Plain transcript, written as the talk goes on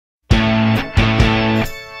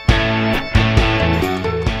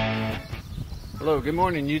Hello, good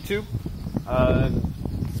morning YouTube.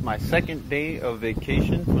 It's my second day of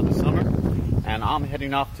vacation for the summer and I'm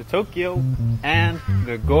heading off to Tokyo and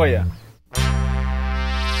Nagoya.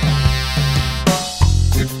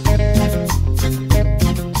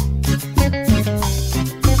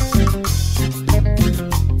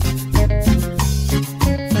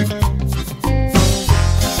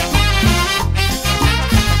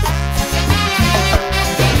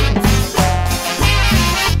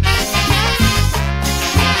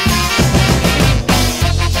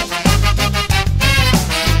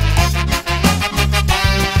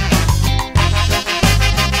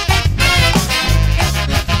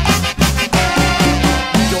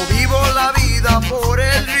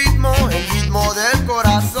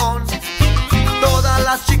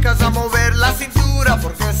 A mover la cintura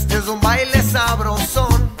porque este es un baile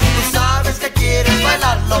sabrosón. Tú sabes que quieres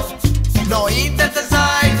bailarlo, no intentes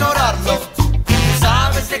a ignorarlo. Tú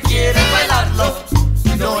sabes que quieres bailarlo,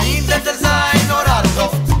 no intentes a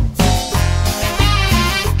ignorarlo.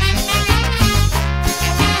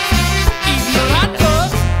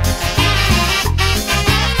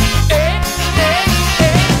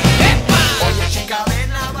 Oye chica,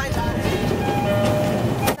 ven a bailar.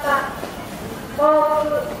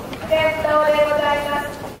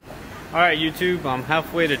 Alright YouTube, I'm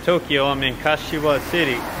halfway to Tokyo. I'm in Kashiwa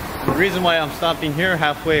City. The reason why I'm stopping here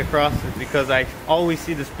halfway across is because I always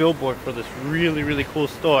see this billboard for this really cool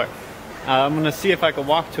store. I'm gonna see if I can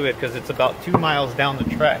walk to it because it's about 2 miles down the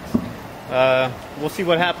tracks. We'll see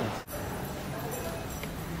what happens.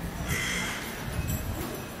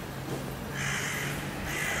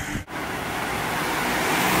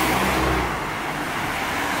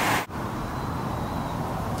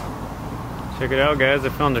 Check it out guys, I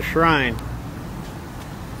found a shrine.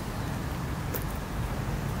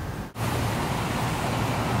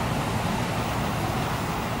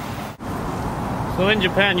 So in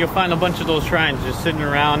Japan you'll find a bunch of those shrines just sitting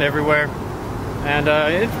around everywhere. And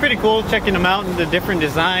it's pretty cool checking them out and the different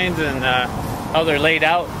designs and how they're laid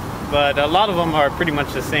out. But a lot of them are pretty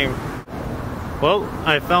much the same. Well,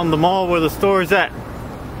 I found the mall where the store is at.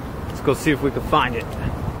 Let's go see if we can find it.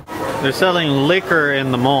 They're selling liquor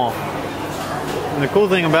in the mall. And the cool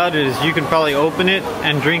thing about it is you can probably open it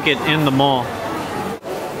and drink it in the mall.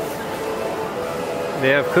 They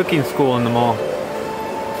have cooking school in the mall.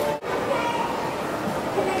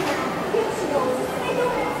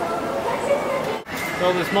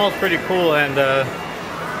 So this mall's pretty cool and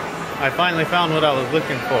I finally found what I was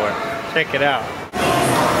looking for. Check it out.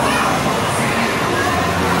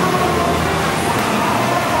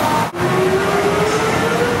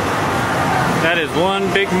 That is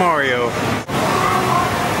one big Mario.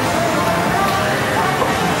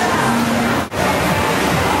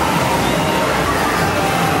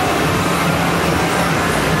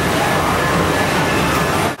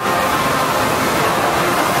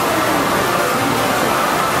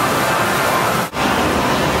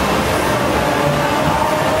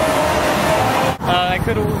 I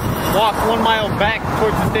could walk 1 mile back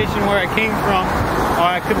towards the station where I came from, or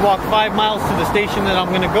I could walk 5 miles to the station that I'm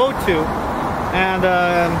going to go to. And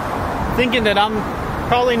thinking that I'm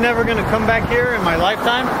probably never going to come back here in my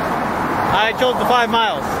lifetime, I chose the 5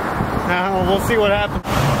 miles. Now we'll see what happens.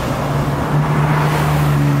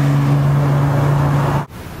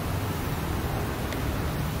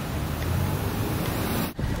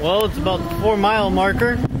 Well, it's about the 4 mile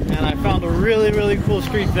marker, and I found a really cool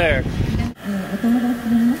street there. Okay,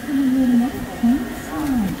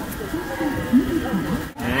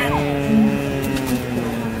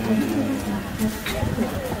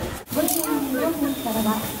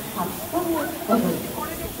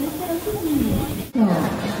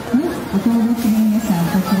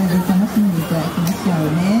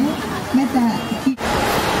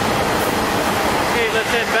 let's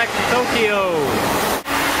head back to Tokyo.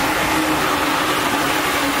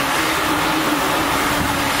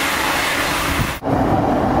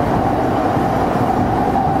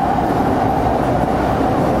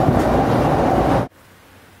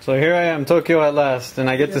 So here I am, Tokyo at last, and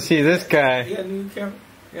I get to see this guy. You got a new camera?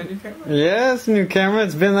 You got a new camera? Yes, new camera.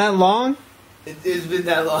 It's been that long? It's been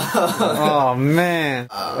that long. Oh man.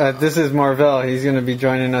 This is Marvell. He's going to be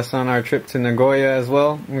joining us on our trip to Nagoya as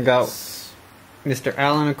well. We got Mr.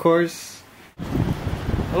 Allen, of course.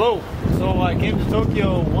 Hello. So I came to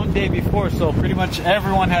Tokyo one day before, so pretty much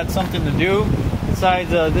everyone had something to do besides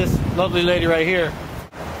this lovely lady right here.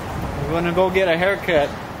 We're going to go get a haircut.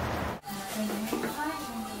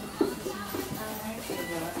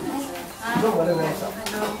 どうもありがとうございまし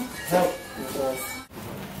た。はい。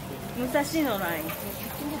武蔵野ライン。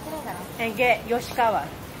吉川。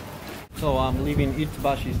So I'm leaving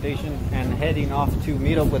Itsubashi Station and heading off to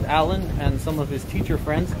meet up with Alan and some of his teacher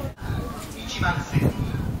friends. 1番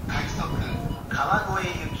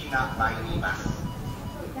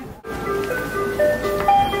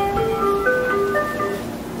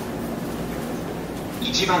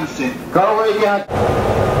線川越行き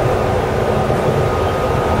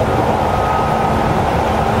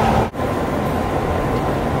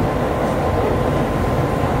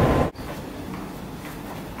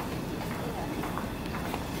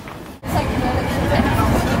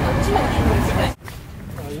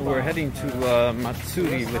We're heading to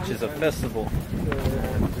Matsuri, which is a festival.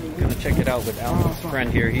 Gonna check it out with Alan's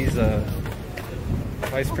friend here. He's a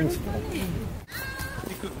vice principal.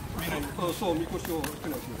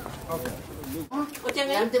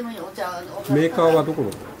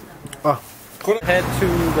 Head to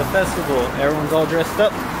the festival. Everyone's all dressed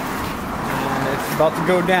up, and it's about to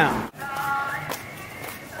go down.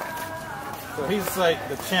 So he's like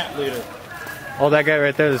the chant leader. Oh, that guy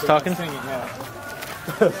right there that's talking? Singing now.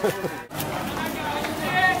 So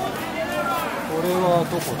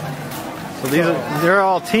they're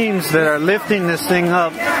all teams that are lifting this thing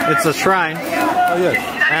up. It's a shrine. Oh yes.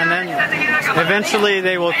 And then eventually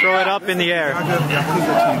they will throw it up in the air.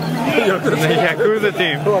 The Yakuza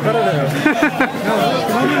team.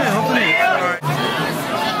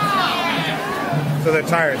 So they're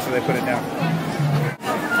tired, so they put it down.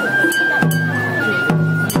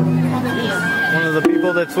 One of the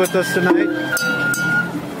people that's with us tonight.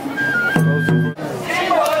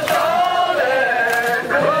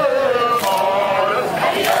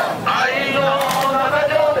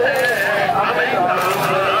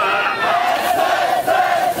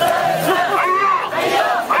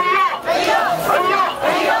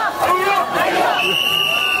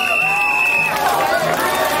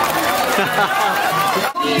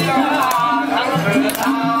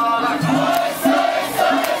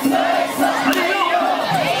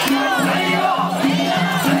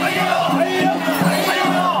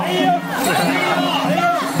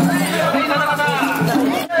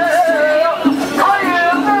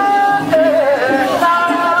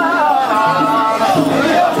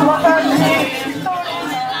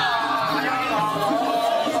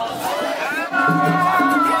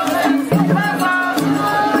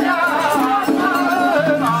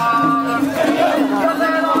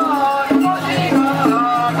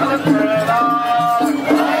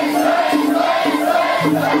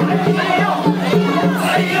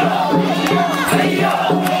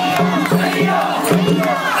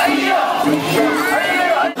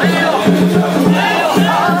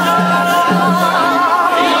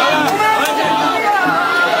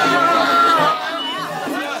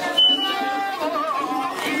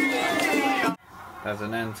 That's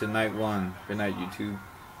an end to night one. Good night, YouTube.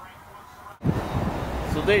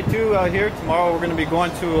 So day 2 out here. Tomorrow we're going to be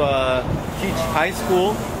going to teach high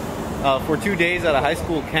school for 2 days at a high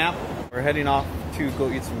school camp. We're heading off to go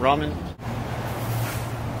eat some ramen.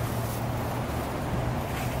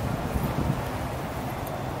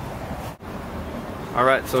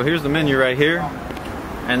 Alright, so here's the menu right here.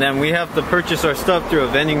 And then we have to purchase our stuff through a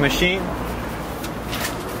vending machine.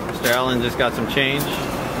 Mr. Allen just got some change.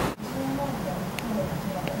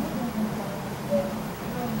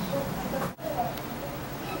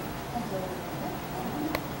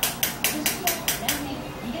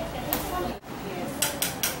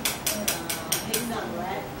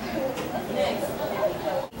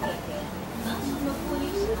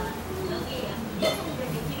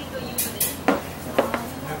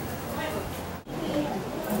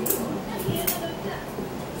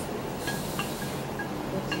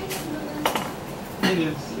 It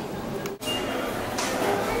is.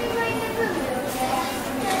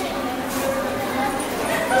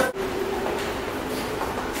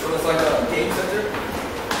 So it's like a game center?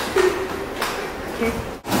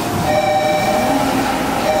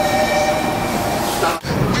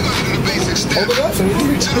 Hold it up so you can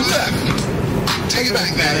reach to the left. Take it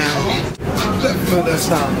back now. Left foot, that's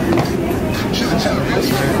stop.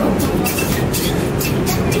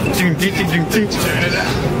 Turn it out.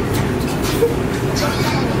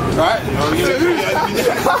 Alright.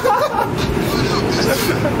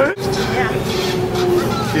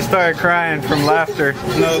 She started crying from laughter.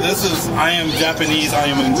 No, this is, I am Japanese. I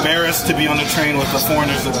am embarrassed to be on the train with the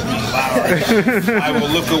foreigners that are being loud. I will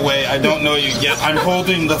look away. I don't know you yet. I'm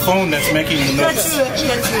holding the phone that's making the noise.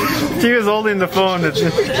 She was holding the phone.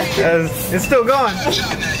 It's still going.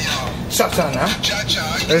 Cha-cha now.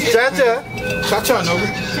 It's Cha-Cha. Cha-cha, Nobu.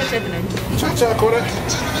 Cha-cha, Kore.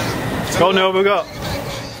 Go, Nobu, go.